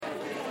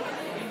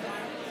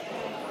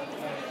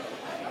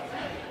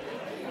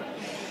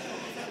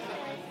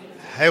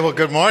Hey, well,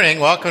 good morning.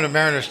 Welcome to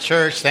Mariners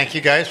Church. Thank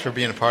you guys for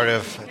being a part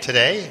of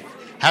today.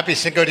 Happy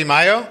Cinco de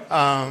Mayo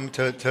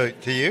to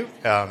you.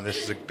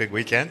 This is a big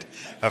weekend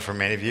for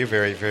many of you.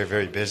 Very, very,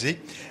 very busy.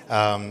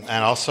 And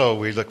also,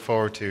 we look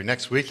forward to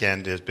next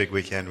weekend is big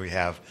weekend. We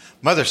have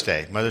Mother's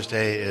Day. Mother's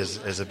Day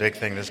is a big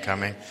thing that's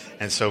coming,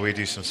 and so we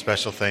do some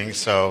special things.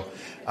 So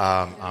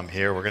I'm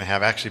here. We're going to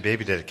have actually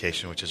baby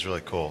dedication, which is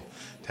really cool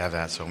to have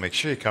that. So make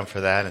sure you come for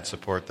that and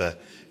support the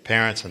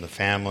parents and the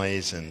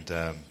families, and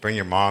bring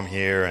your mom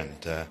here and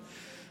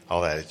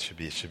all that. It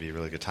should be a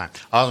really good time.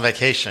 I was on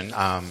vacation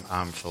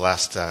for the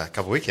last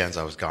couple weekends.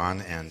 I was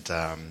gone, and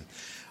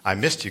I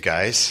missed you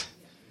guys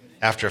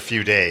after a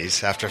few days.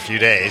 So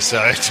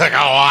it took a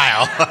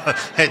while.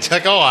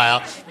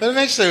 But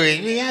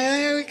eventually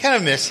we kind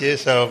of miss you.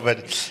 So,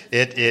 but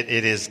it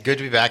is good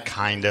to be back.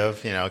 Kind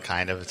of.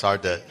 It's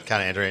hard to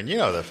kind of enter in. You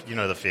know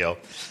the feel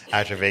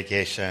after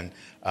vacation.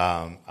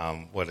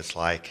 What it's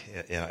like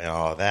and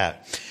all of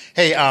that.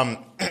 Hey,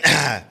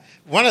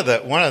 one of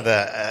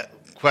the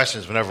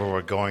questions whenever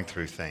we're going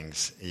through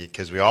things,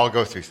 because we all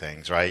go through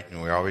things, right?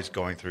 And we're always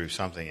going through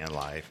something in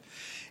life.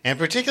 And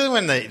particularly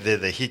when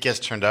the heat gets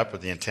turned up or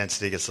the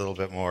intensity gets a little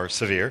bit more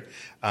severe,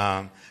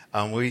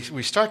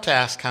 we start to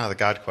ask kind of the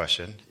God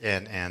question.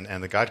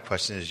 And the God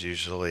question is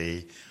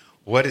usually,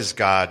 what is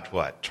God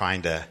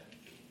trying to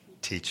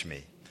teach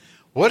me?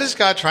 What is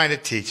God trying to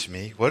teach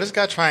me? What is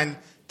God trying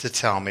to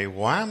tell me?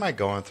 Why am I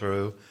going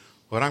through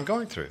what I'm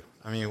going through?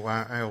 I mean,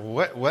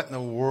 what in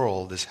the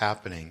world is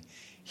happening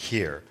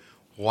here?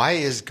 Why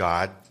is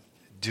God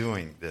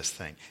doing this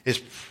thing? It's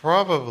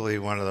probably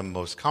one of the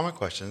most common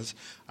questions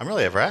I'm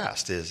really ever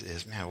asked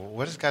is man,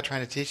 what is God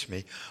trying to teach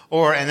me?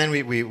 And then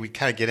we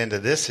kind of get into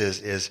this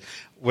is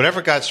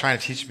whatever God's trying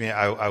to teach me,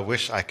 I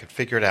wish I could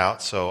figure it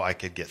out so I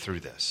could get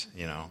through this,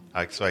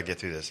 so I get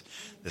through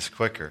this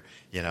quicker,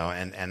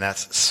 and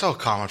that's so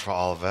common for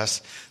all of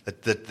us.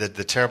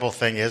 The terrible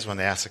thing is when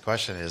they ask the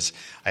question is,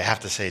 I have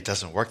to say it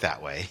doesn't work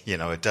that way.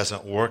 It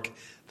doesn't work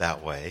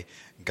that way.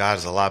 God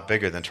is a lot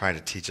bigger than trying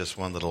to teach us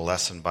one little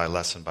lesson by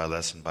lesson by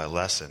lesson by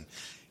lesson.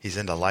 He's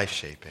into life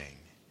shaping.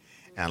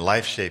 And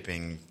life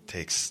shaping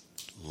takes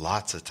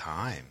lots of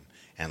time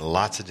and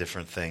lots of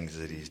different things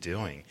that he's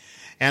doing.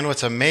 And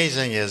what's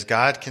amazing is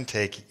God can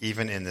take,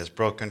 even in this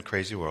broken,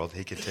 crazy world,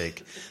 he can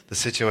take the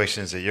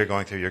situations that you're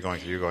going through,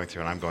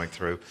 and I'm going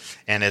through.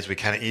 And as we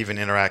kind of even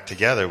interact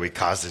together, we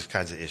cause these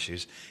kinds of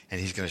issues. And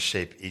he's going to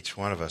shape each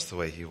one of us the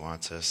way he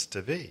wants us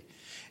to be.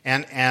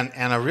 And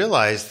I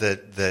realize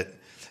that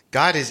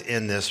God is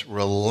in this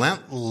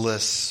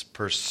relentless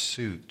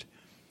pursuit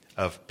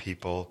of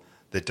people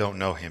that don't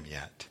know him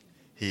yet.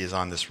 He is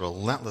on this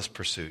relentless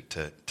pursuit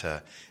to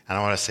and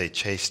I want to say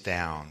chase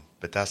down,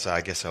 but that's,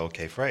 I guess, an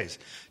okay phrase.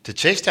 To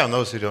chase down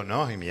those who don't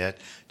know him yet,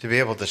 to be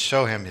able to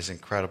show him his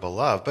incredible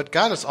love. But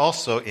God is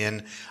also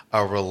in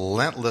a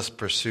relentless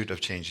pursuit of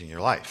changing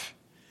your life.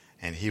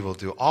 And he will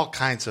do all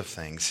kinds of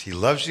things. He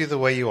loves you the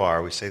way you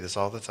are. We say this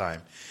all the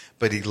time.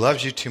 But he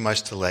loves you too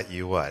much to let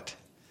you what?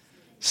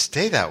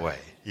 Stay that way.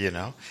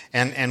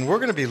 And we're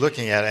going to be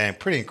looking at a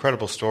pretty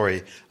incredible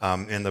story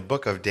in the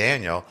book of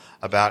Daniel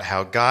about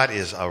how God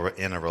is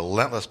in a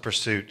relentless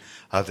pursuit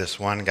of this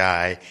one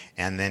guy,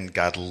 and then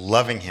God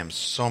loving him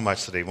so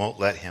much that he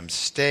won't let him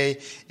stay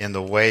in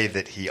the way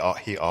that he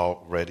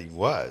already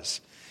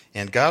was.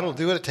 And God will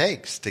do what it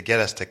takes to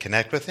get us to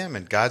connect with him,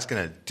 and God's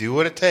going to do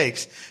what it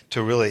takes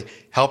to really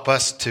help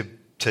us to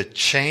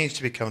change,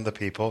 to become the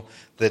people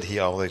that he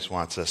always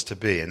wants us to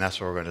be. And that's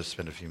what we're going to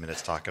spend a few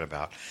minutes talking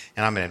about.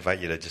 And I'm going to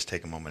invite you to just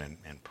take a moment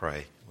and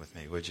pray with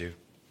me, would you?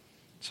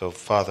 So,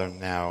 Father,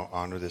 now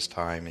honor this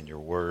time in your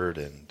word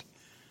and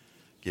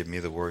give me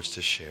the words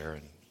to share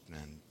and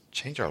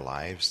change our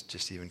lives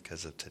just even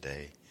because of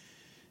today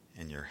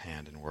in your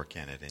hand and work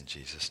in it in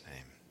Jesus'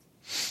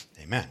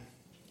 name. Amen.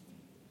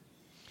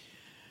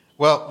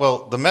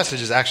 Well, the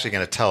message is actually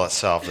going to tell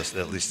itself,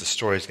 at least the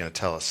story is going to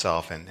tell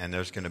itself, and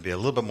there's going to be a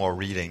little bit more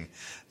reading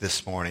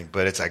this morning,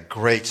 but it's a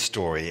great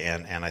story,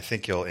 and I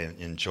think you'll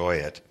enjoy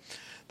it.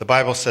 The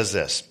Bible says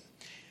this: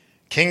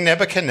 King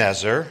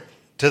Nebuchadnezzar,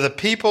 to the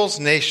peoples,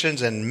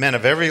 nations, and men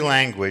of every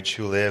language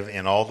who live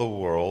in all the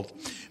world,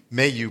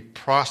 may you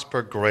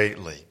prosper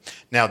greatly.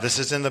 Now, this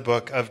is in the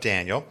book of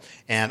Daniel,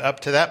 and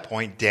up to that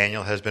point,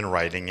 Daniel has been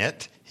writing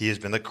it. He has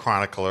been the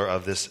chronicler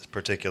of this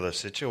particular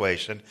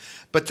situation.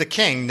 But the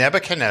king,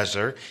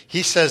 Nebuchadnezzar,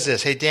 he says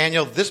this: hey,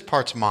 Daniel, this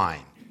part's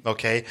mine,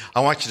 okay?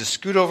 I want you to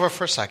scoot over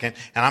for a second,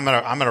 and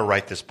I'm gonna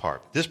write this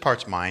part. This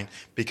part's mine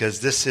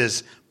because this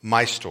is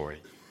my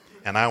story.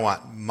 And I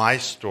want my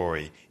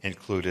story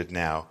included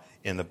now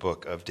in the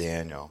book of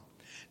Daniel.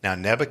 Now,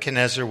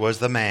 Nebuchadnezzar was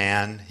the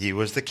man. He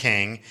was the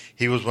king.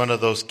 He was one of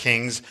those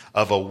kings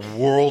of a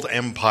world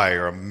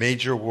empire, a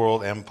major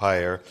world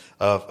empire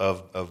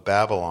of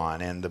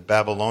Babylon. And the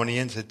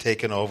Babylonians had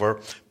taken over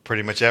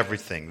pretty much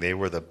everything. They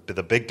were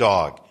the big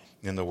dog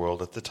in the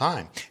world at the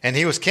time. And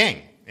he was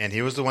king. And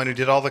he was the one who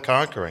did all the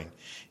conquering.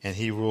 And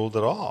he ruled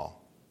it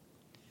all.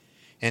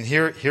 And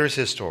here's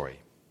his story.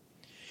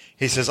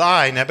 He says,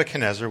 I,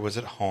 Nebuchadnezzar, was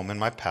at home in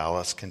my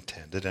palace,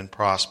 contented and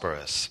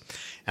prosperous.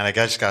 And I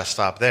just got to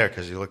stop there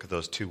because you look at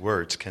those two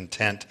words,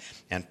 content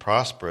and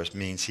prosperous,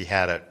 means he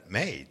had it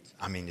made.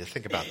 I mean, you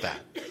think about that.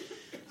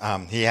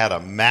 He had a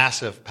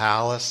massive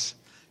palace,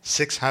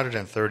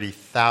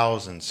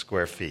 630,000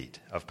 square feet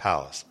of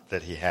palace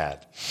that he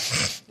had.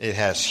 It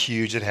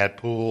had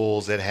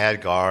pools, it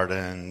had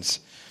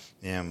gardens,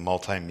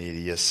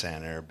 multimedia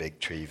center, big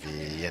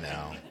TV,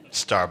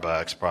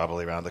 Starbucks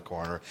probably around the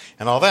corner,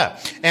 and all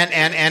that.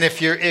 And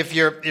if you're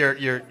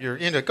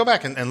into, go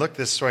back and look at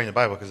this story in the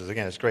Bible because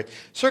again it's great.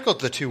 Circle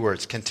the two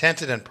words,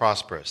 contented and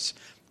prosperous.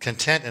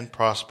 Content and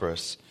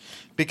prosperous.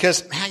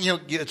 Because man,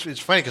 it's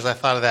funny because I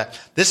thought of that.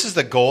 This is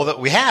the goal that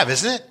we have,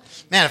 isn't it?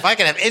 Man, if I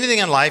could have anything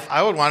in life,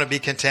 I would want to be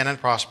content and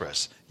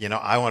prosperous.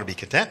 I want to be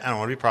content, I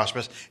want to be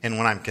prosperous. And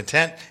when I'm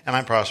content and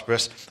I'm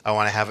prosperous, I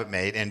want to have it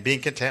made. And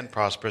being content and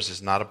prosperous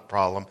is not a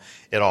problem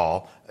at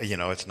all.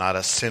 It's not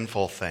a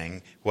sinful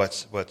thing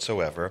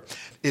whatsoever.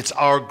 It's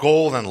our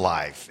goal in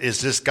life.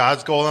 Is this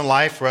God's goal in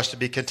life for us to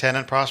be content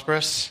and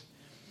prosperous?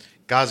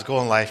 God's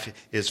goal in life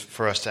is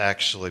for us to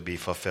actually be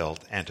fulfilled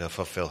and to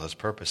fulfill his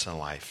purpose in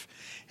life.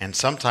 And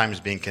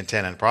sometimes being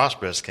content and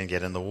prosperous can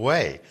get in the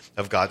way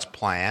of God's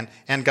plan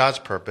and God's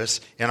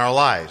purpose in our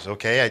lives,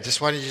 okay? I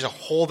just wanted you to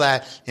hold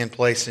that in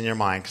place in your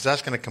mind because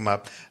that's going to come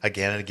up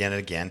again and again and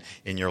again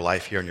in your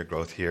life here and your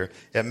growth here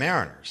at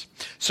Mariners.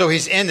 So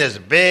he's in this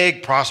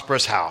big,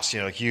 prosperous house,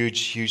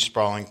 huge,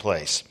 sprawling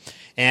place.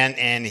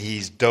 And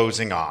he's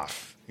dozing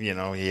off. He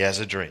has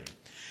a dream.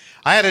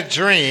 I had a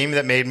dream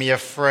that made me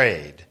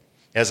afraid.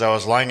 As I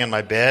was lying in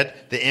my bed,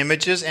 the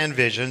images and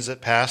visions that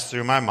passed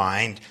through my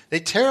mind, they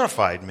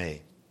terrified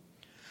me.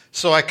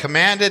 So I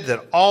commanded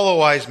that all the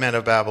wise men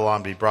of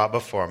Babylon be brought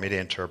before me to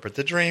interpret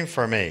the dream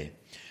for me.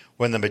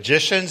 When the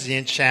magicians, the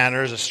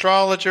enchanters,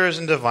 astrologers,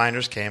 and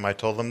diviners came, I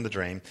told them the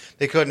dream.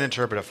 They couldn't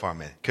interpret it for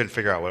me. Couldn't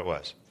figure out what it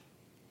was.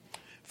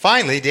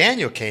 Finally,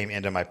 Daniel came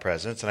into my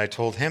presence, and I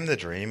told him the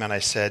dream, and I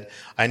said,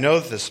 I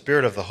know that the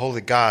spirit of the holy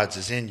gods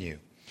is in you,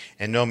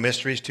 and no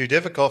mystery is too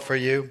difficult for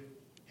you.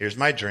 Here's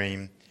my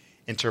dream.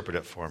 Interpret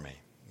it for me.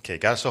 Okay,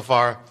 got it so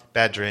far?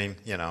 Bad dream,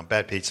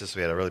 bad pizza, so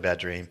we had a really bad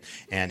dream.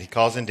 And he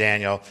calls in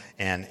Daniel,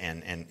 and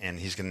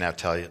he's going to now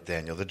tell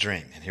Daniel the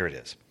dream. And here it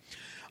is.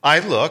 I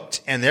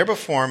looked, and there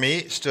before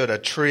me stood a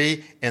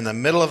tree in the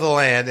middle of the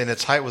land, and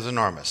its height was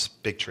enormous.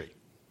 Big tree.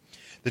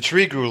 The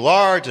tree grew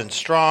large and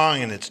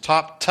strong, and its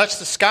top touched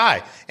the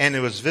sky, and it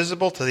was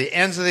visible to the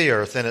ends of the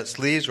earth, and its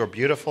leaves were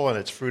beautiful, and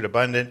its fruit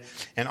abundant,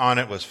 and on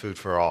it was food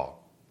for all.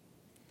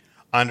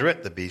 Under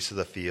it, the beasts of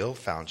the field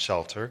found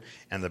shelter,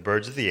 and the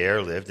birds of the air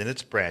lived in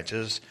its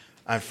branches,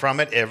 and from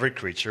it every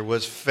creature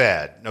was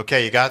fed.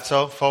 Okay, you got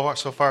so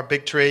far,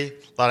 big tree,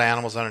 a lot of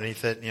animals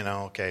underneath it,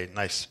 okay,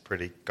 nice,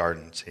 pretty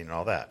garden scene and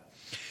all that.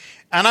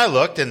 And I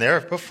looked, and there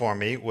before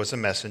me was a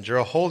messenger,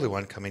 a holy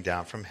one, coming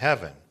down from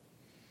heaven.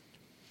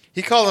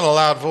 He called in a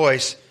loud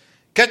voice,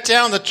 cut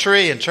down the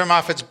tree and trim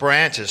off its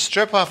branches,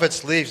 strip off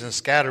its leaves and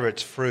scatter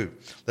its fruit.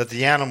 Let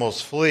the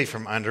animals flee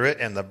from under it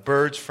and the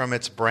birds from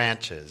its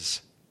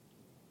branches.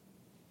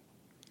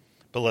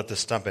 But let the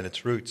stump and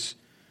its roots,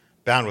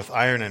 bound with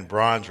iron and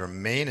bronze,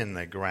 remain in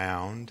the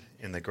ground,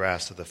 in the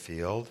grass of the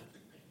field.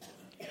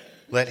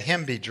 Let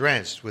him be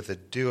drenched with the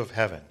dew of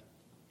heaven,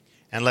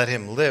 and let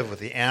him live with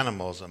the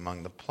animals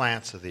among the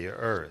plants of the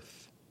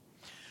earth.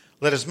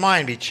 Let his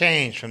mind be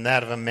changed from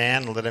that of a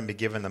man, and let him be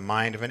given the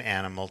mind of an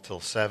animal till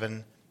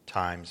 7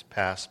 times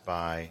pass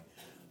by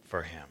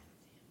for him.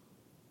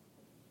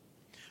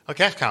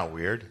 Okay, that's kind of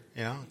weird,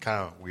 kind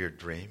of a weird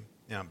dream.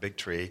 Big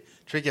tree.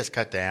 Tree gets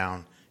cut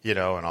down. And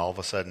all of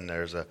a sudden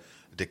there's a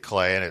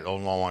decay, and it's no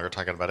longer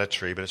talking about a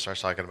tree, but it starts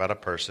talking about a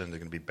person. They're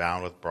going to be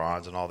bound with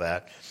bronze and all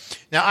that.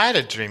 Now, I had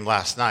a dream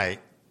last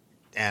night,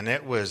 and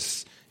it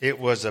was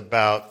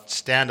about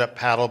stand-up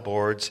paddle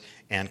boards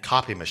and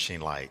copy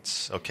machine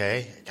lights,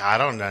 okay? I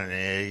don't know.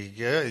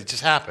 It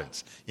just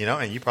happens,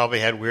 and you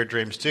probably had weird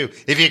dreams too,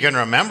 if you can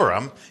remember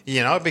them,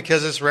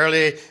 because it's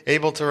rarely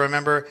able to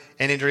remember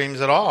any dreams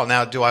at all.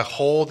 Now, do I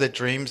hold that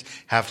dreams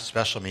have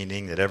special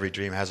meaning, that every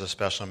dream has a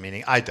special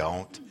meaning? I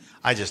don't.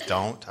 I just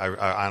don't.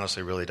 I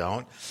honestly really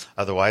don't.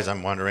 Otherwise,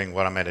 I'm wondering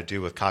what I'm going to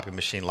do with copy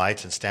machine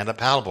lights and stand-up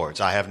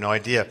paddleboards. I have no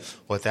idea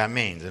what that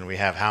means. And we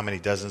have how many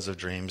dozens of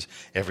dreams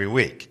every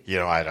week?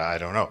 I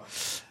don't know.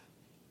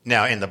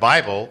 Now, in the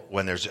Bible,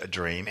 when there's a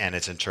dream and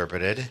it's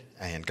interpreted,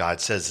 and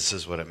God says this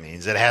is what it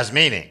means, it has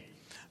meaning.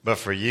 But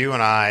for you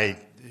and I,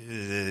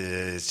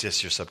 it's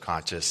just your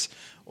subconscious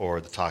or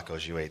the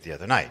tacos you ate the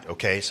other night.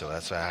 Okay, so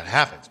that's how it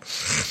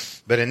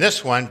happens. But in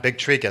this one, big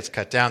tree gets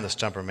cut down, the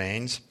stump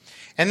remains.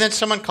 And then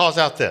someone calls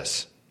out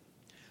this,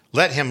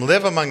 let him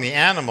live among the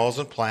animals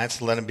and plants,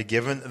 and let him be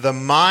given the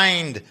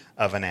mind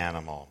of an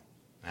animal.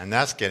 And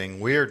that's getting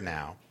weird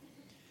now.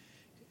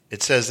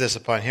 It says this,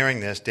 upon hearing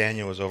this,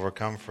 Daniel was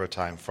overcome for a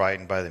time,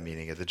 frightened by the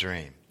meaning of the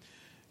dream.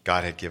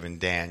 God had given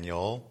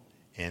Daniel,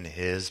 in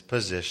his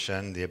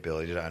position, the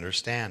ability to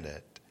understand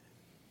it.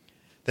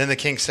 Then the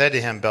king said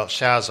to him,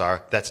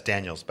 Belshazzar, that's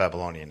Daniel's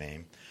Babylonian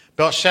name,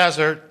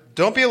 Belshazzar,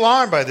 don't be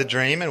alarmed by the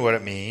dream and what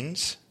it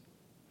means.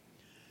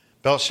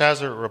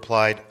 Belshazzar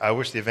replied, I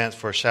wish the events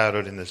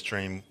foreshadowed in this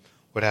dream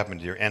What happened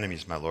to your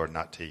enemies, my Lord,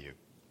 not to you?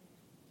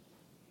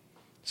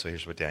 So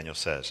here's what Daniel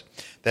says.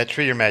 That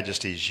tree, your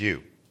majesty, is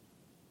you.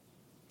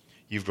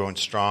 You've grown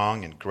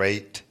strong and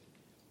great.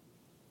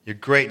 Your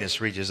greatness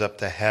reaches up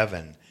to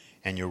heaven,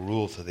 and your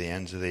rule to the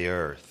ends of the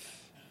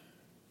earth.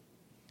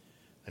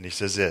 And he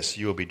says this,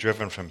 you will be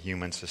driven from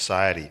human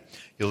society.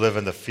 You'll live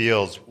in the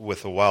fields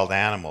with the wild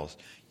animals.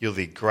 You'll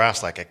eat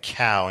grass like a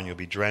cow, and you'll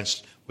be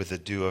drenched with the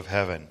dew of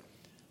heaven.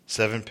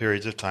 7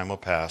 periods of time will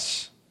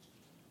pass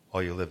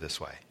while you live this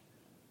way.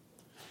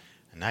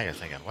 And now you're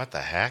thinking, what the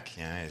heck?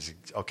 You know,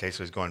 okay,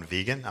 so he's going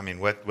vegan? I mean,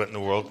 what in the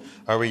world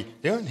are we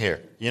doing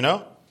here? You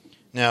know?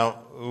 Now,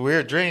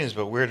 weird dreams,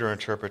 but weirder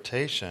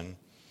interpretation.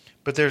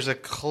 But there's a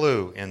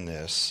clue in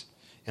this,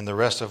 in the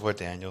rest of what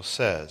Daniel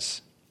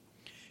says.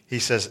 He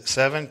says,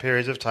 7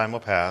 periods of time will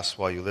pass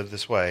while you live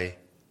this way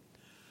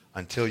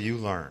until you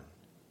learn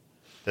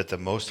that the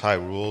Most High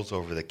rules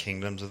over the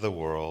kingdoms of the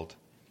world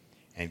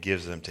and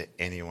gives them to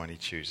anyone he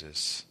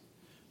chooses.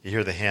 You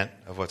hear the hint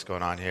of what's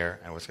going on here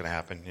and what's going to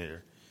happen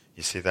here.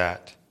 You see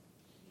that?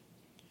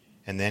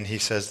 And then he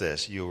says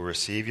this, you will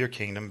receive your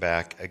kingdom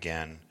back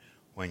again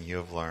when you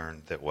have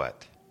learned that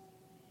what?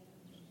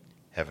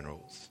 Heaven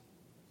rules.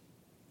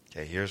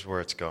 Okay, here's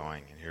where it's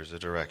going, and here's the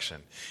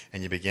direction.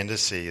 And you begin to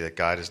see that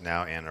God is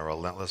now in a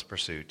relentless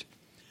pursuit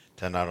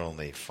to not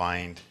only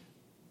find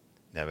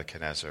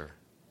Nebuchadnezzar,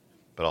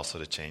 but also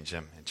to change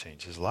him and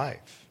change his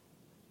life.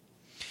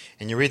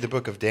 And you read the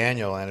book of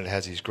Daniel, and it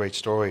has these great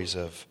stories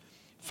of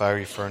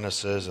fiery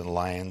furnaces and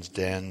lions'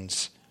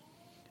 dens.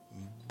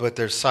 But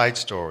there's side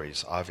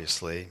stories,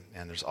 obviously,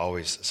 and there's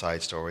always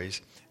side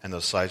stories. And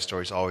those side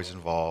stories always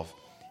involve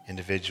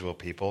individual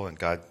people, and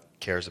God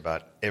cares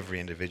about every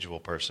individual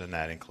person.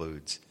 That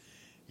includes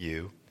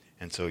you.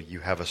 And so you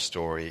have a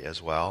story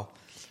as well.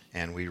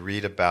 And we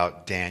read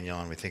about Daniel,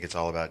 and we think it's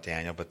all about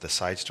Daniel, but the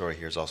side story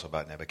here is also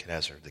about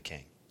Nebuchadnezzar, the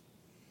king.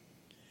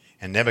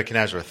 And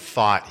Nebuchadnezzar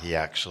thought he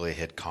actually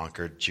had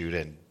conquered Judah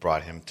and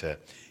brought him to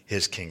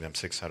his kingdom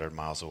 600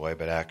 miles away,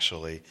 but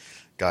actually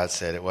God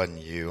said, it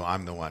wasn't you.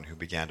 I'm the one who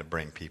began to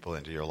bring people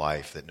into your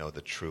life that know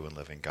the true and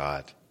living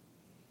God.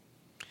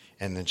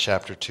 And then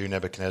chapter 2,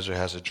 Nebuchadnezzar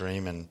has a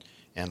dream,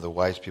 and the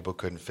wise people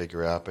couldn't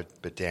figure out,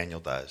 but Daniel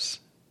does.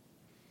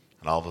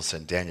 And all of a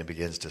sudden, Daniel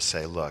begins to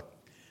say, look,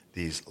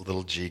 these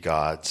little g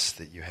gods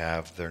that you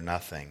have, they're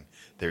nothing.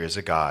 There is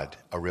a God,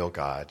 a real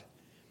God,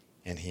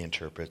 and he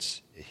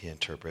interprets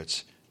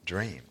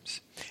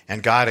dreams.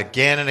 And God,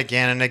 again and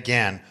again and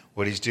again,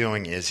 what he's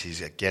doing is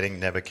he's getting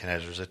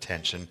Nebuchadnezzar's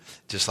attention,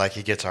 just like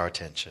he gets our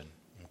attention,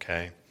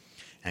 okay?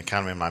 And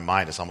kind of in my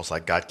mind, it's almost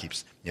like God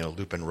keeps,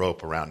 looping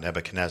rope around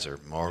Nebuchadnezzar,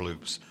 more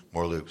loops,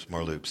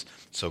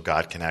 so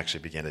God can actually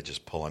begin to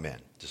just pull him in,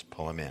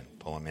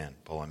 pull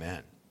him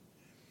in.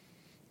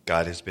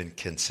 God has been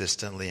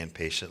consistently and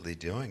patiently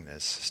doing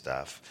this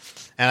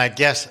stuff. And I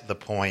guess the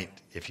point,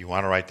 if you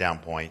want to write down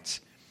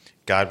points,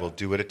 God will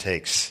do what it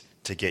takes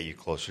to get you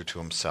closer to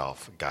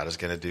himself. God is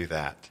going to do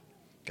that.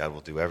 God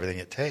will do everything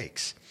it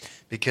takes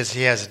because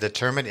he has a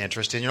determined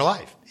interest in your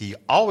life. He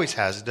always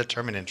has a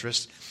determined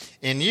interest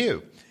in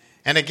you.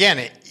 And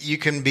again, you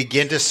can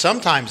begin to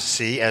sometimes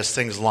see as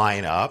things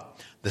line up,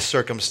 the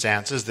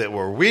circumstances that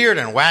were weird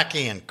and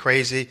wacky and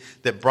crazy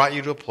that brought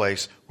you to a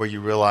place where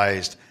you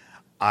realized,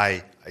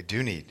 I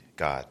do need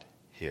God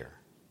here.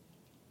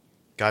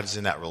 God is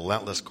in that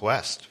relentless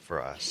quest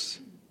for us.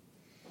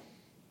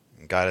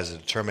 And God has a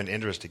determined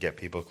interest to get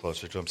people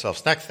closer to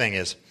himself. Next thing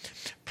is,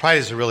 pride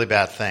is a really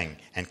bad thing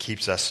and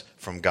keeps us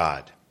from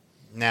God.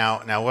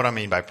 Now what I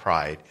mean by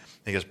pride,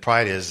 because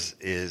pride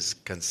is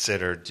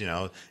considered,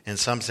 in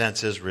some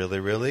senses really,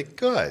 really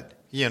good,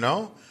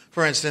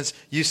 For instance,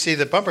 you see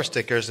the bumper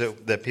stickers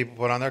that people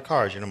put on their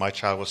cars. My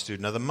child was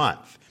student of the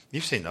month.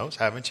 You've seen those,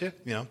 haven't you?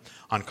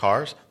 On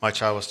cars, my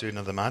child was student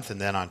of the month,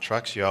 and then on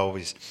trucks, you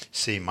always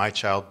see my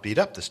child beat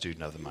up the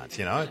student of the month.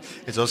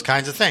 It's those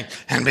kinds of things.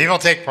 And people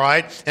take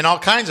pride in all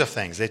kinds of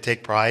things. They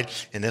take pride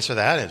in this or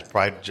that. It's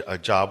pride, a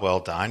job well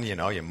done. You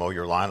mow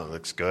your lawn, it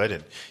looks good,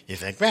 and you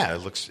think, man,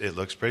 it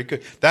looks pretty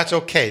good. That's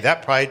okay.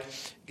 That pride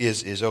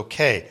is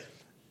okay.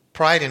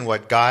 Pride in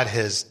what God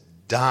has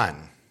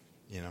done,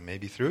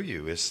 maybe through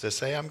you, is to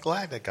say, I'm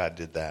glad that God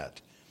did that.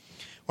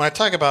 When I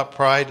talk about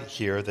pride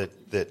here,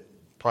 that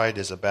pride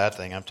is a bad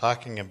thing, I'm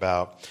talking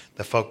about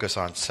the focus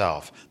on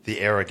self, the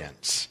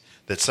arrogance,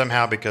 that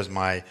somehow because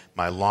my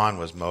lawn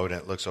was mowed and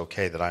it looks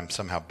okay, that I'm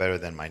somehow better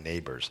than my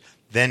neighbors.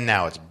 Then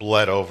now it's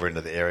bled over into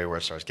the area where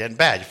it starts getting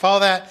bad. You follow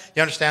that?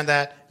 You understand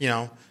that?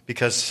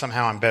 Because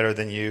somehow I'm better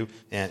than you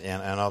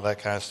and all that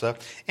kind of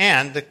stuff.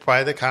 And the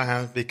pride that kind of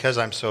happens because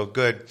I'm so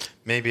good,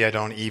 maybe I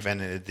don't even,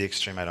 at the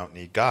extreme, I don't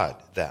need God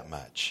that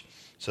much.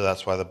 So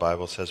that's why the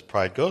Bible says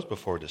pride goes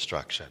before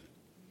destruction.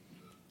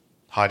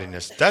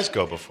 Haughtiness does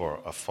go before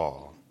a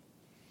fall.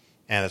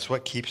 And it's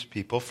what keeps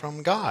people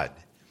from God.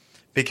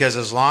 Because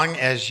as long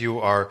as you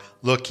are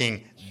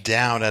looking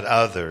down at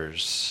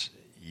others,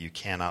 you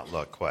cannot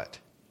look what?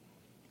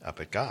 Up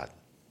at God.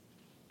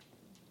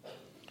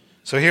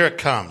 So here it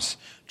comes.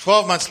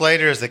 12 months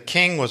later, as the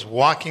king was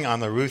walking on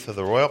the roof of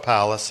the royal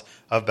palace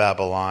of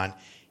Babylon,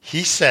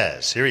 He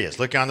says, here he is,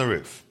 looking on the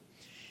roof.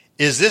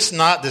 Is this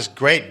not this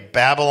great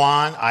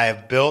Babylon I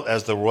have built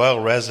as the royal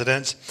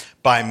residence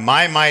by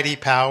my mighty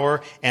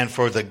power and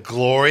for the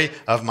glory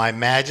of my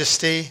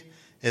majesty?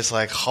 It's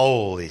like,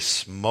 holy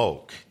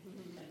smoke.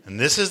 And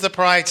this is the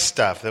pride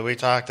stuff that we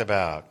talked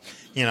about.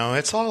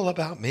 It's all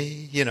about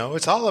me.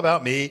 It's all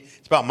about me.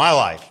 It's about my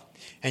life.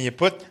 And you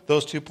put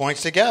those 2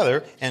 points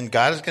together, and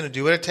God is going to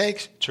do what it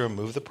takes to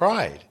remove the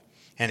pride.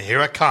 And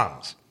here it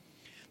comes.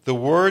 The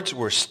words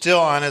were still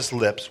on his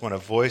lips when a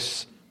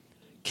voice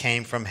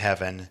came from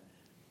heaven.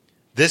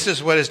 This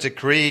is what is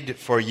decreed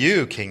for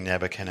you, King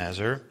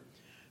Nebuchadnezzar.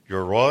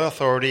 Your royal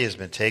authority has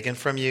been taken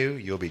from you.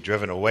 You'll be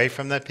driven away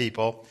from the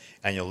people,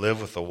 and you'll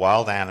live with the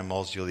wild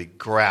animals. You'll eat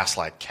grass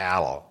like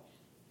cattle.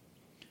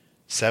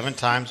 7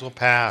 times will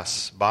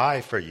pass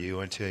by for you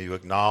until you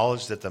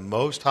acknowledge that the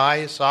Most High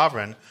is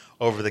sovereign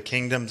over the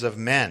kingdoms of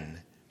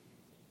men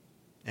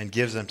and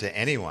gives them to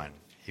anyone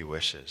he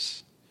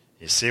wishes.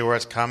 You see where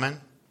it's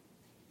coming?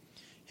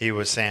 He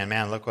was saying,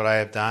 man, look what I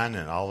have done,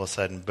 and all of a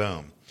sudden,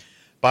 boom.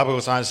 Bible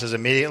goes on and says,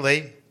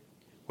 immediately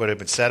what had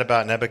been said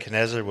about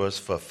Nebuchadnezzar was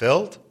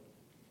fulfilled.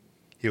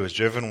 He was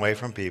driven away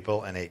from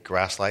people and ate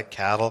grass like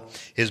cattle.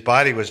 His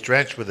body was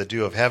drenched with the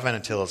dew of heaven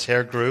until his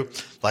hair grew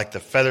like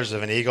the feathers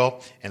of an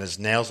eagle and his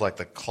nails like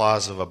the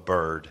claws of a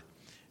bird.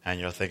 And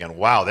you're thinking,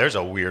 wow, there's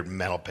a weird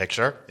mental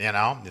picture,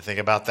 You think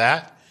about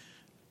that?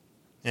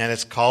 And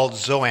it's called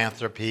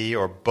zoanthropy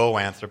or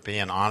boanthropy.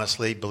 And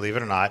honestly, believe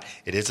it or not,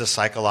 it is a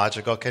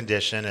psychological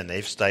condition, and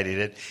they've studied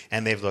it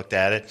and they've looked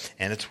at it.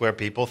 And it's where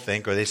people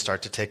think or they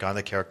start to take on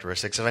the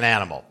characteristics of an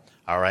animal.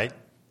 All right?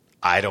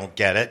 I don't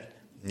get it,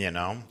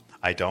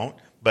 I don't,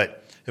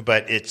 but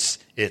it's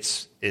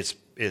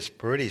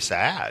pretty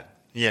sad,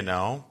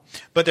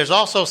 But there's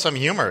also some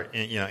humor,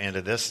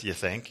 into this. You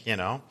think,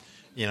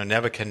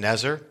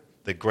 Nebuchadnezzar,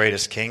 the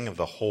greatest king of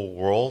the whole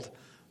world.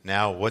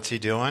 Now, what's he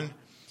doing?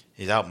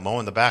 He's out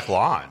mowing the back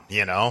lawn,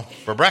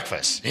 for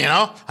breakfast.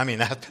 I mean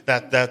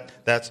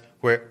that's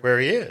where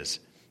he is.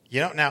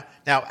 Now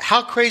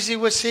how crazy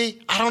was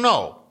he? I don't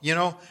know.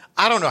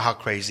 I don't know how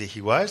crazy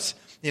he was.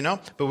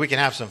 But we can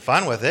have some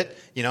fun with it.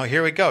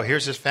 Here we go.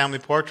 Here's his family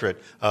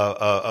portrait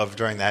of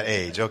during that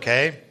age,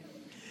 okay?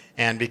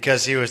 And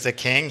because he was the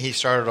king, he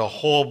started a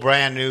whole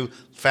brand new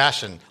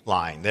fashion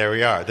line. There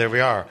we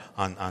are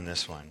on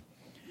this one.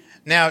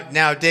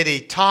 Now, did he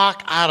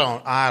talk? I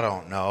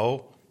don't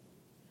know.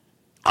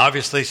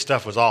 Obviously,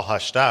 stuff was all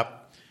hushed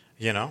up.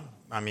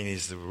 I mean,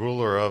 he's the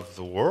ruler of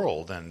the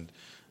world, and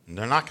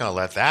they're not going to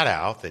let that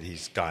out that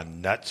he's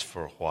gone nuts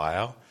for a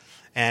while.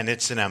 And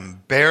it's an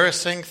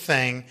embarrassing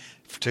thing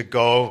to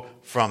go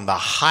from the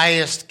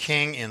highest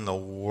king in the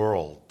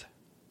world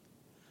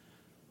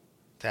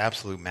to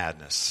absolute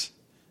madness,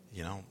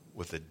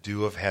 with the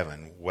dew of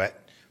heaven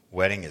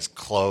wetting his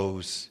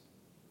clothes.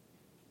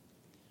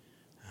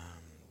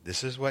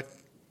 This is what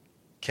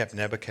kept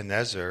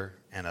Nebuchadnezzar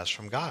and us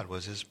from God,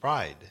 was his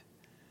pride.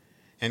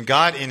 And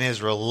God, in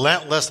his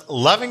relentless,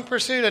 loving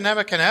pursuit of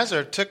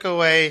Nebuchadnezzar, took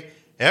away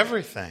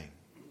everything.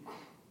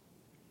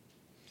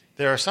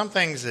 There are some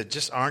things that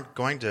just aren't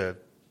going to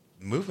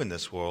move in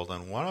this world,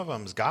 and one of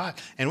them is God.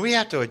 And we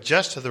have to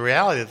adjust to the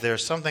reality that there are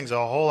some things a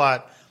whole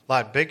lot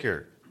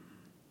bigger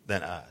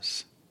than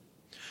us.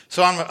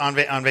 So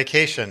on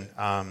vacation,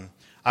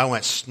 I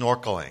went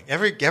snorkeling.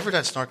 Ever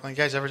done snorkeling? You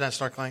guys ever done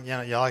snorkeling?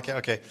 You like it?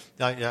 Okay.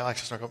 Yeah, I like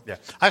to snorkel. Yeah.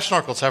 I've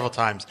snorkeled several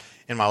times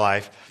in my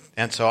life.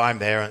 And so I'm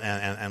there,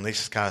 and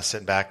Lisa's kind of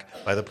sitting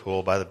back by the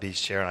pool, by the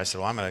beach chair, and I said,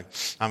 well, I'm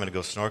gonna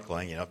go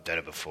snorkeling. I've done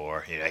it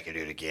before. I can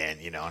do it again.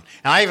 And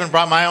I even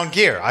brought my own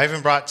gear. I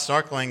even brought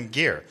snorkeling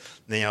gear.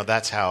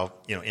 That's how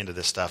into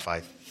this stuff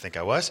I think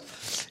I was.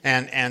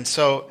 And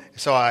so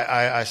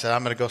I said,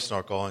 I'm gonna go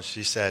snorkel. And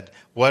she said,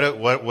 what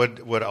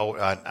would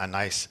a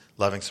nice,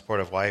 loving,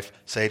 supportive wife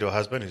say to a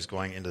husband who's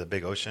going into the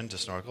big ocean to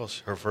snorkel?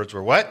 Her words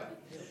were what?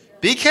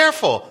 Be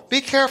careful. Be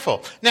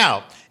careful.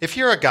 Now, if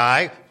you're a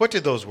guy, what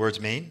did those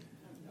words mean?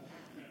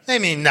 They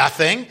mean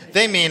nothing.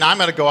 They mean I'm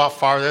going to go out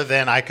farther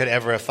than I could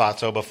ever have thought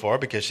so before,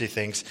 because she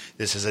thinks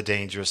this is a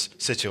dangerous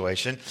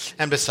situation.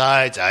 And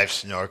besides, I've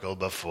snorkeled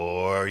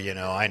before,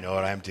 I know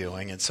what I'm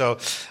doing. And so,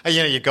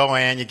 you go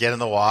in, you get in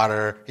the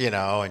water,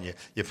 and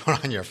you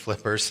put on your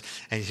flippers,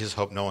 and you just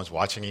hope no one's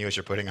watching you as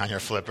you're putting on your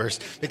flippers,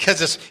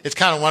 because it's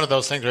kind of one of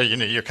those things where,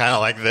 you're kind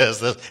of like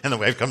this, and the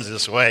wave comes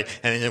this way,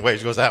 and then the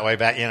wave goes that way,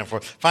 back in and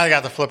forth. Finally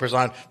got the flippers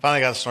on, finally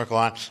got the snorkel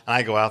on, and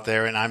I go out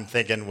there, and I'm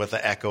thinking with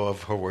the echo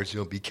of her words,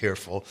 be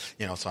careful.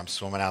 So I'm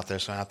swimming out there.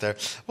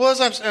 Well,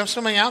 as I'm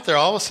swimming out there,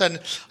 all of a sudden,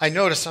 I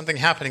notice something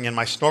happening in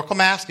my snorkel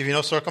mask. If you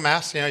know snorkel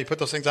masks, you put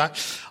those things on.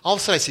 All of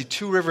a sudden, I see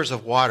 2 rivers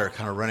of water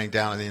kind of running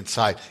down on the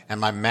inside, and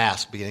my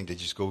mask beginning to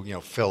just go,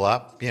 fill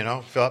up,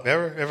 fill up.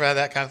 Ever had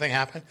that kind of thing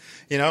happen?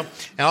 And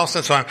all of a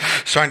sudden, so I'm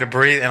starting to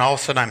breathe, and all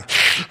of a sudden,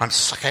 I'm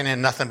sucking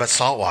in nothing but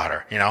salt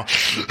water,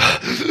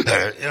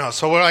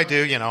 So what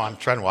do? I'm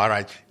treading water.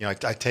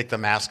 I take the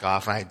mask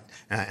off, and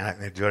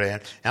I do it in,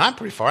 and I'm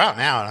pretty far out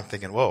now, and I'm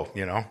thinking, whoa,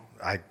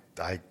 I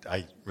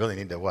really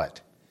need to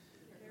what?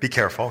 be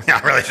careful. Yeah,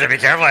 I really should be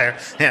careful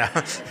here.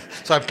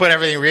 So I put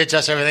everything,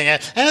 readjust everything,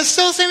 and it's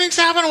still the same thing's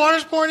happening.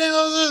 Water's pouring in.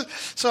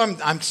 So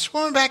I'm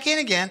swimming back in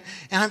again,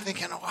 and I'm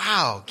thinking,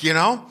 wow,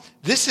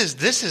 this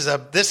is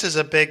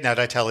a big. Now,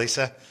 did I tell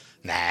Lisa?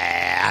 Nah,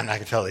 I'm not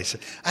gonna tell Lisa.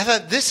 I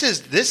thought this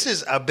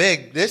is a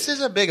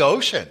big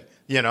ocean,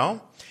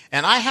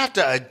 And I have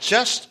to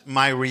adjust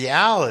my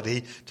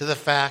reality to the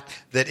fact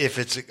that if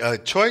it's a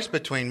choice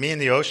between me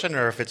and the ocean,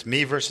 or if it's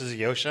me versus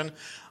the ocean,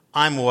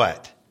 I'm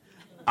what?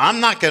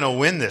 I'm not going to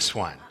win this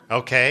one,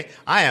 okay?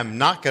 I am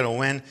not going to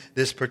win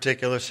this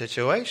particular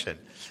situation.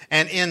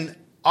 And in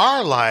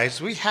our lives,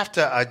 we have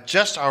to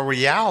adjust our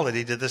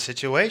reality to the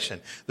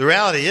situation. The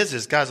reality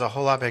is God's a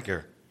whole lot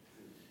bigger.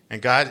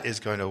 And God is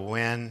going to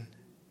win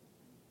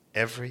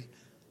every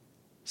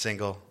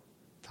single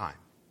time.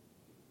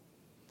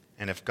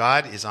 And if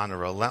God is on a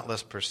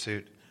relentless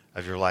pursuit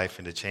of your life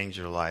and to change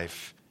your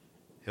life,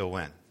 he'll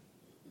win.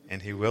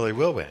 And he really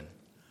will win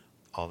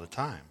all the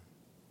time.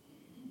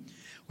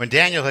 When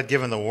Daniel had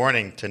given the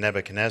warning to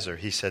Nebuchadnezzar,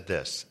 he said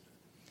this.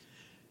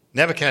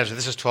 Nebuchadnezzar,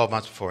 this is 12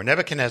 months before.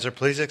 Nebuchadnezzar,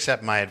 please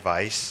accept my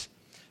advice.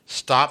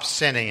 Stop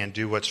sinning and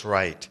do what's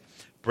right.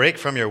 Break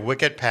from your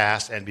wicked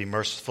past and be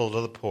merciful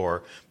to the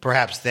poor.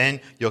 Perhaps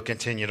then you'll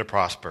continue to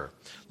prosper.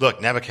 Look,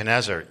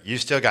 Nebuchadnezzar, you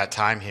still got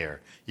time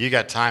here. You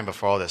got time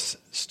before all this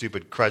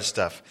stupid crud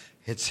stuff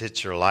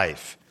hits your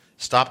life.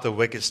 Stop the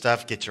wicked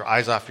stuff. Get your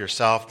eyes off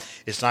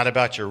yourself. It's not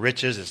about your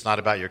riches. It's not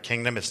about your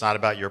kingdom. It's not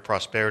about your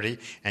prosperity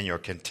and your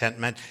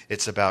contentment.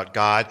 It's about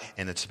God,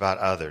 and it's about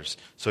others.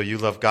 So you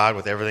love God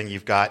with everything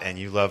you've got, and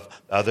you love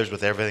others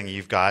with everything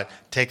you've got.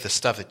 Take the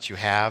stuff that you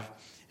have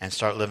and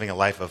start living a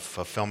life of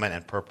fulfillment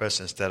and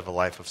purpose instead of a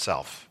life of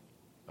self.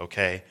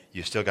 Okay?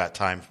 You still got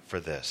time for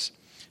this.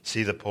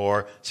 See the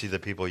poor. See the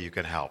people you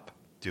can help.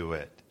 Do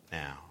it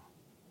now.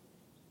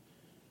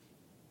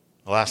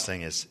 The last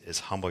thing is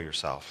humble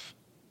yourself.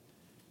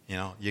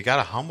 You got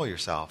to humble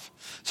yourself.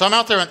 So I'm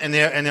out there in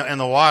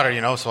the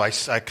water, so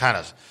I kind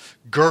of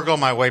gurgle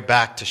my way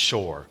back to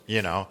shore,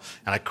 and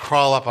I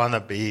crawl up on the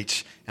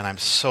beach, and I'm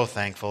so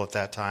thankful at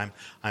that time.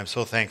 I'm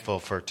so thankful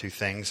for two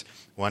things.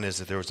 One is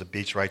that there was a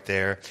beach right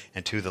there,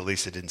 and two, that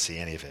Lisa didn't see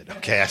any of it.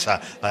 Okay, I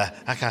saw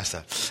that kind of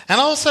stuff. And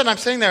all of a sudden, I'm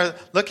sitting there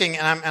looking,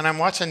 and I'm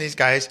watching these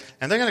guys,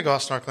 and they're going to go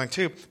out snorkeling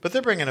too, but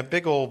they're bringing a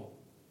big old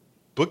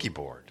boogie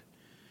board,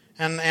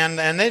 and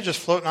they're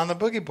just floating on the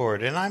boogie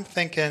board, and I'm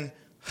thinking,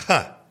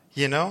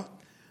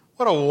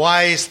 what a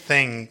wise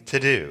thing to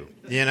do.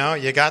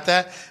 You got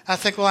that? I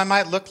think, well, I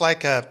might look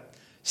like a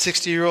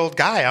 60-year-old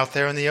guy out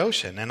there in the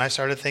ocean. And I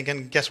started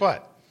thinking, guess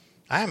what?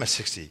 I am a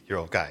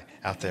 60-year-old guy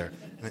out there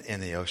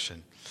in the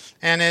ocean.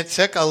 And it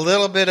took a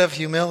little bit of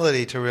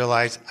humility to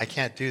realize I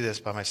can't do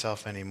this by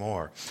myself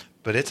anymore.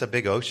 But it's a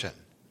big ocean.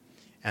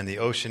 And the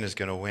ocean is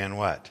going to win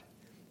what?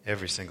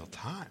 Every single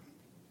time.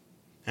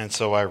 And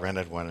so I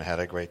rented one and had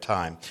a great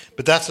time.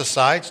 But that's a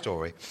side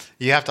story.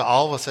 You have to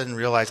all of a sudden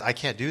realize, I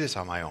can't do this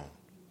on my own.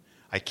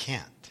 I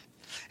can't.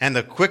 And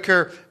the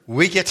quicker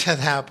we get to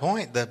that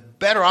point, the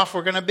better off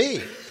we're going to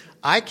be.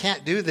 I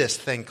can't do this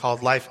thing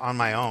called life on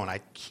my own. I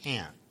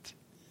can't.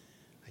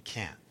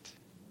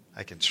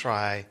 I can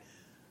try,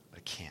 but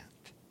I can't.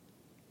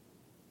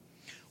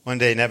 One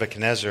day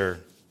Nebuchadnezzar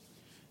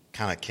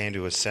kind of came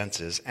to his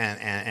senses.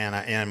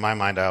 And in my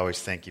mind, I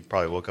always think he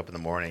probably woke up in the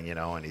morning,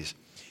 and he's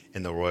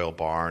in the royal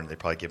barn. They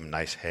probably give him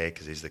nice hay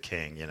because he's the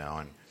king,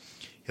 and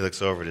he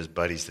looks over at his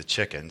buddies, the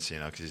chickens,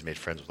 because he's made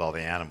friends with all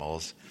the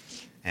animals,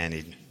 and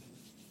he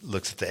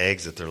looks at the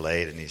eggs that they're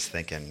laid, and he's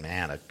thinking,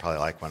 man, I'd probably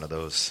like one of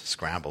those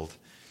scrambled.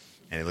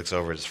 And he looks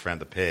over at his friend,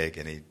 the pig,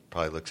 and he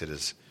probably looks at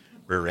his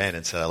rear end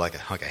and said, I like a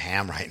hunk of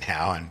ham right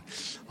now. And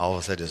all of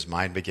a sudden his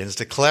mind begins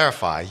to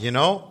clarify,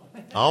 All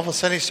of a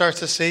sudden he starts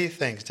to see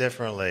things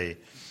differently.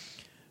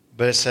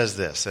 But it says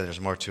this, and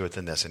there's more to it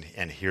than this,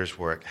 and here's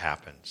where it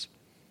happens.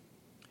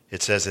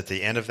 It says, at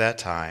the end of that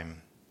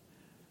time,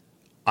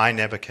 I,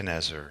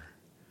 Nebuchadnezzar,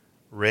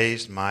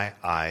 raised my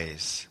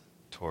eyes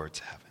towards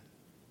heaven.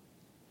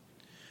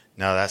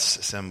 Now that's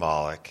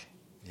symbolic,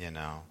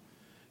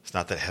 It's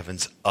not that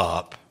heaven's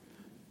up,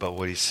 but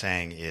what he's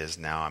saying is,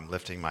 now I'm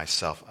lifting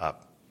myself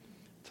up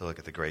to look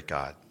at the great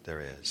God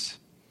there is.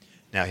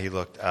 Now he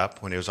looked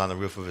up. When he was on the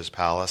roof of his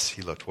palace,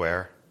 he looked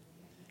where?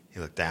 He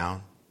looked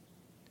down.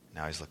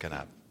 Now he's looking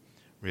up,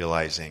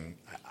 realizing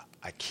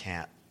I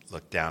can't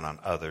look down on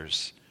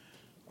others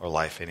or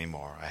life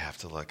anymore. I have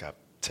to look up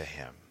to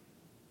him.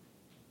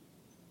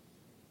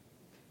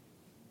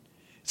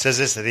 It says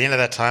this, at the end of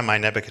that time, I,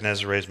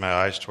 Nebuchadnezzar, raised my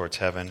eyes towards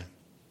heaven,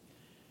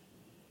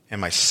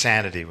 and my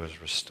sanity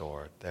was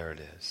restored. There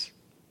it is.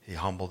 He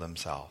humbled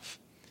himself,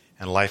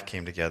 and life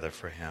came together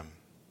for him.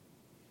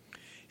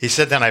 He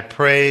said, then I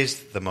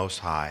praised the Most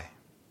High.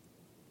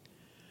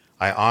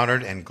 I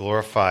honored and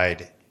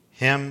glorified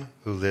him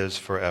who lives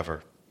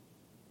forever.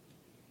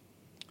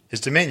 His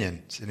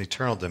dominion is an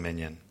eternal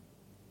dominion.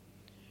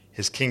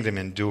 His kingdom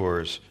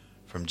endures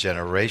from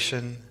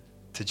generation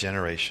to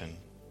generation.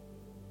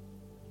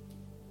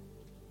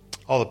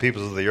 All the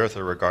peoples of the earth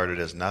are regarded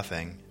as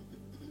nothing.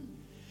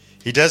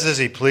 He does as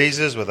he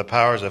pleases with the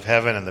powers of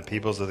heaven and the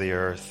peoples of the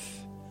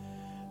earth.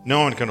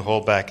 No one can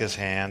hold back his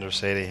hand or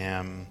say to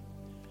him,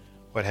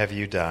 "What have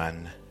you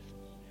done?"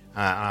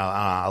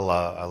 I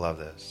love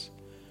this.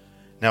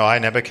 Now I,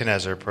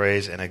 Nebuchadnezzar,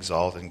 praise and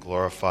exalt and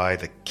glorify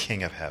the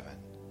King of heaven,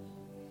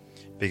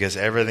 because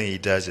everything he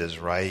does is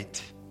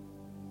right.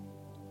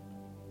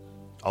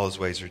 All his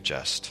ways are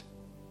just.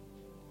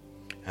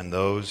 And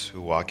those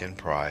who walk in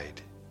pride,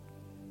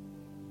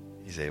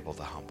 he's able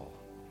to humble.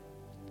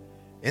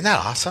 Isn't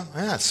that awesome?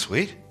 Isn't that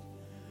sweet?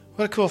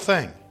 What a cool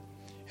thing.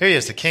 Here he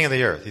is, the king of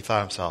the earth, he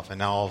thought himself, and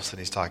now all of a sudden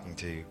he's talking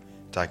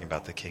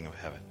about the king of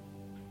heaven.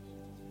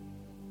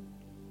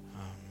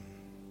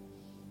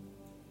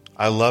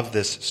 I love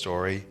this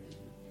story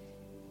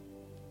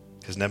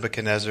because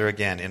Nebuchadnezzar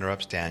again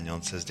interrupts Daniel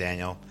and says,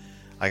 "Daniel,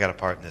 I got a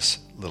part in this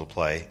little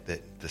play,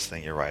 this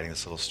thing you're writing,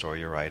 this little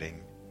story you're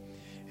writing,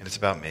 and it's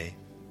about me,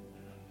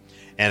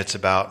 and it's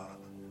about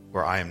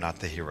where I am not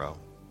the hero."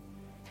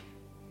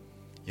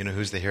 You know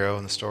who's the hero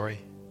in the story?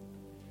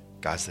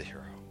 God's the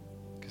hero,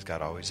 because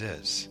God always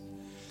is.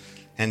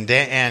 And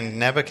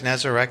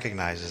Nebuchadnezzar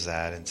recognizes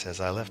that and says,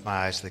 "I lift my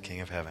eyes to the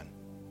King of heaven.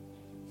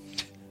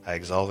 I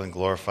exalt and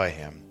glorify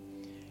him.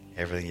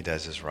 Everything he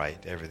does is right.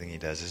 Everything he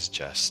does is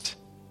just.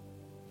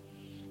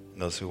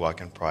 And those who walk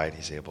in pride,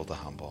 he's able to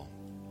humble."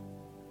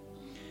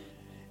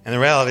 And the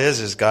reality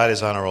is God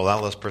is on a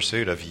relentless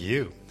pursuit of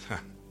you.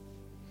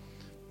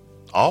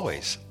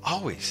 Always,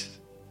 always.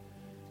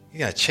 He's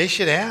going to chase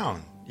you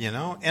down, in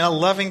a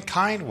loving,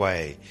 kind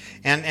way.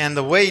 And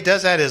the way he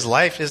does that is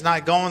life is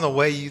not going the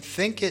way you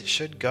think it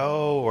should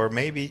go, or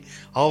maybe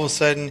all of a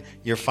sudden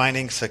you're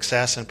finding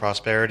success and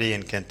prosperity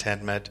and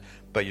contentment,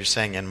 but you're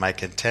saying, in my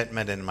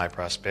contentment and my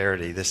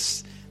prosperity,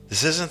 this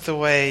isn't the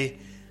way.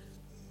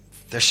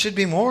 There should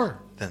be more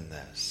than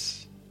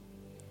this.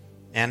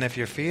 And if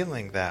you're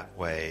feeling that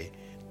way,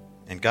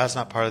 and God's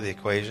not part of the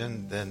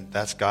equation, then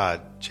that's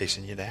God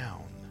chasing you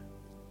down.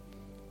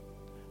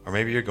 Or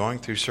maybe you're going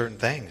through certain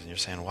things, and you're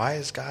saying, "Why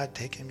is God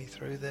taking me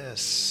through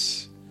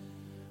this?"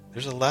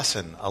 There's a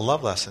lesson, a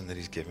love lesson that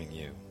he's giving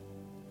you.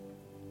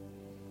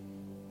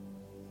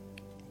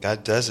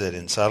 God does it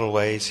in subtle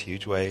ways,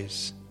 huge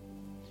ways.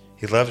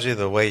 He loves you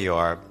the way you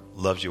are,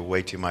 loves you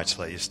way too much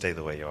to let you stay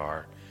the way you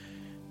are.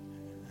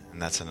 And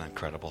that's an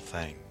incredible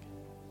thing.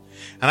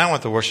 And I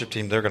want the worship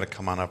team, they're going to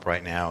come on up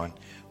right now, and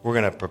we're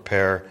going to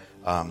prepare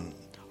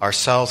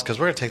ourselves, because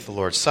we're going to take the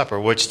Lord's Supper,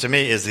 which to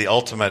me is the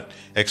ultimate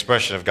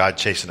expression of God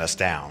chasing us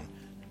down.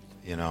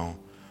 The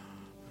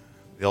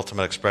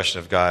ultimate expression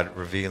of God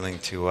revealing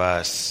to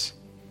us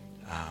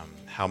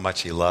how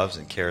much he loves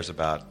and cares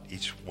about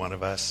each one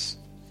of us.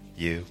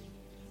 You,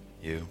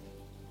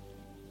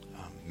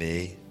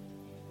 me.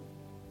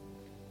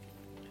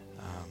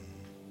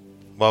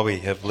 While we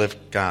have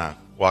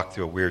walked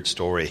through a weird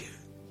story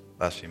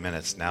last few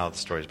minutes, now the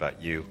story is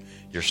about you,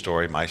 your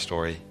story, my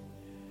story,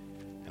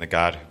 and a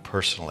God who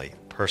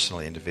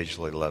personally,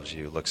 individually loves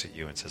you, looks at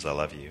you and says, "I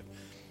love you,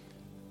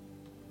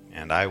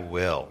 and I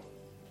will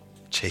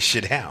chase you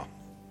down."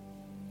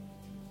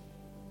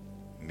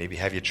 Maybe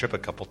have you trip a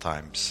couple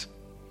times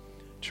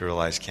to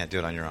realize you can't do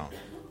it on your own.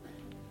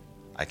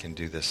 I can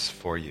do this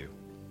for you,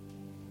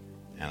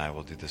 and I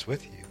will do this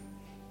with you.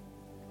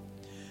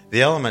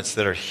 The elements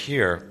that are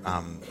here,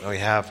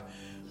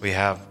 we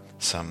have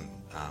some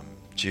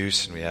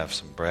juice and we have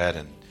some bread,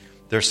 and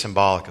they're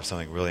symbolic of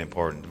something really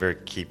important. A very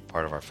key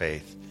part of our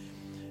faith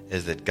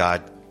is that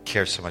God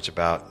cares so much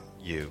about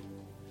you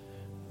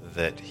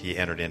that he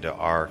entered into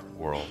our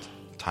world,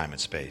 time and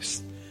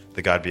space.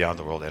 The God beyond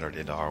the world entered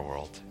into our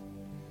world,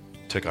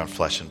 took on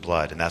flesh and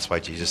blood, and that's why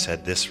Jesus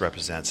said, "This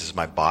is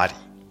my body.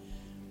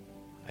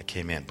 I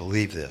came in.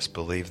 Believe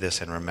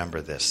this, and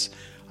remember this.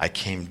 I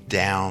came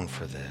down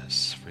for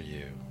this, for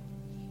you."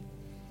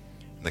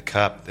 The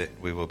cup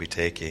that we will be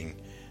taking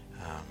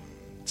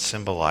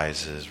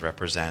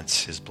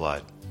represents his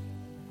blood.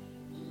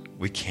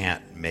 We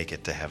can't make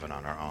it to heaven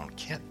on our own.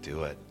 Can't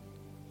do it.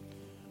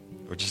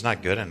 We're just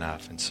not good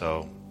enough. And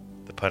so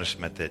the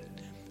punishment that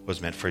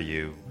was meant for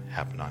you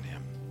happened on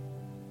him.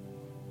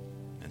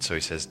 And so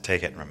he says,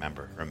 take it and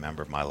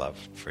remember my love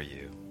for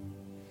you.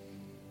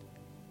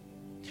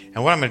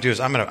 And what I'm going to do is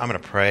I'm going to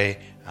pray,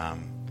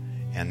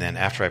 and then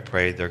after I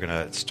pray, they're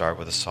going to start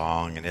with a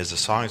song. And as the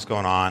song is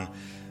going on,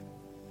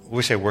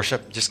 we say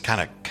worship, just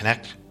kind of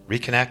connect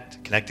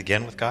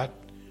again with God.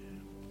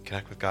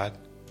 Connect with God.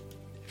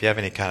 If you have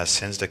any kind of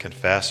sins to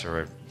confess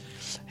or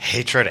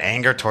hatred,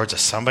 anger towards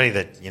somebody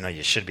that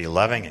you should be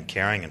loving and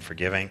caring and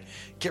forgiving,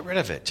 get rid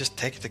of it. Just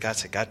take it to God.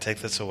 Say, "God, take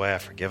this away. I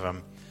forgive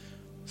him,"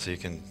 so you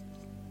can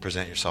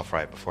present yourself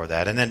right before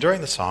that. And then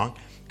during the song,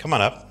 come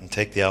on up and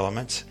take the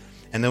elements.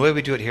 And the way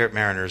we do it here at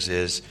Mariners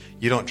is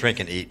you don't drink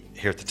and eat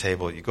here at the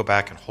table. You go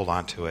back and hold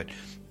on to it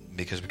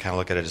because we kind of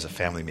look at it as a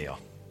family meal.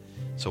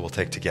 So we'll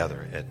take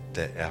together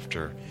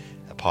after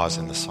a pause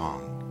in the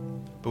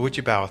song. But would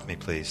you bow with me,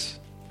 please,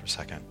 for a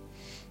second?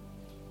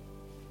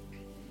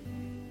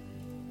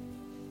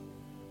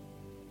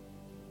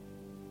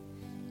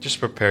 Just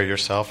prepare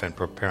yourself, and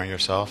preparing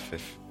yourself.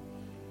 If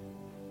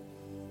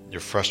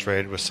you're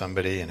frustrated with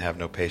somebody and have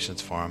no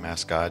patience for them,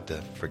 ask God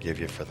to forgive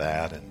you for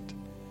that and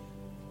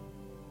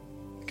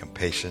become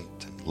patient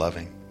and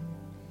loving.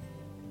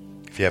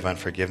 If you have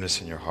unforgiveness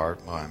in your heart,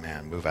 oh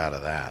man, move out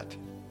of that.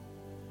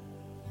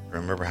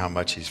 Remember how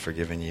much he's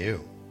forgiven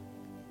you.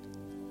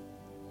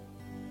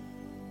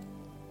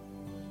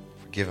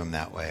 Forgive him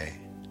that way.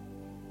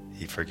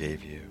 He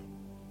forgave you.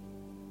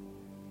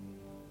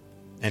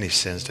 Any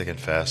sins to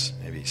confess,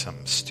 maybe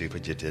something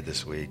stupid you did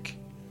this week.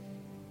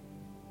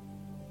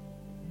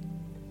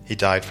 He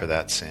died for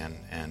that sin,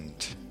 and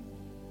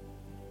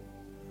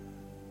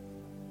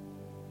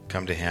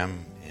come to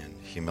him in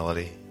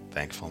humility,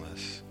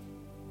 thankfulness.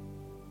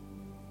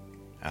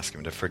 Ask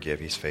him to forgive.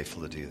 He's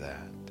faithful to do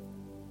that.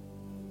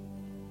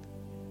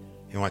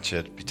 He wants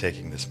you to be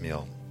taking this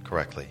meal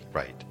correctly,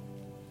 right.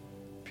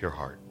 Pure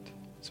heart.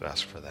 So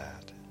ask for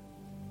that.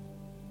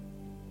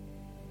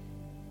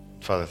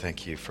 Father,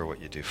 thank you for what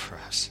you do for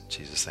us.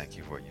 Jesus, thank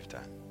you for what you've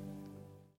done.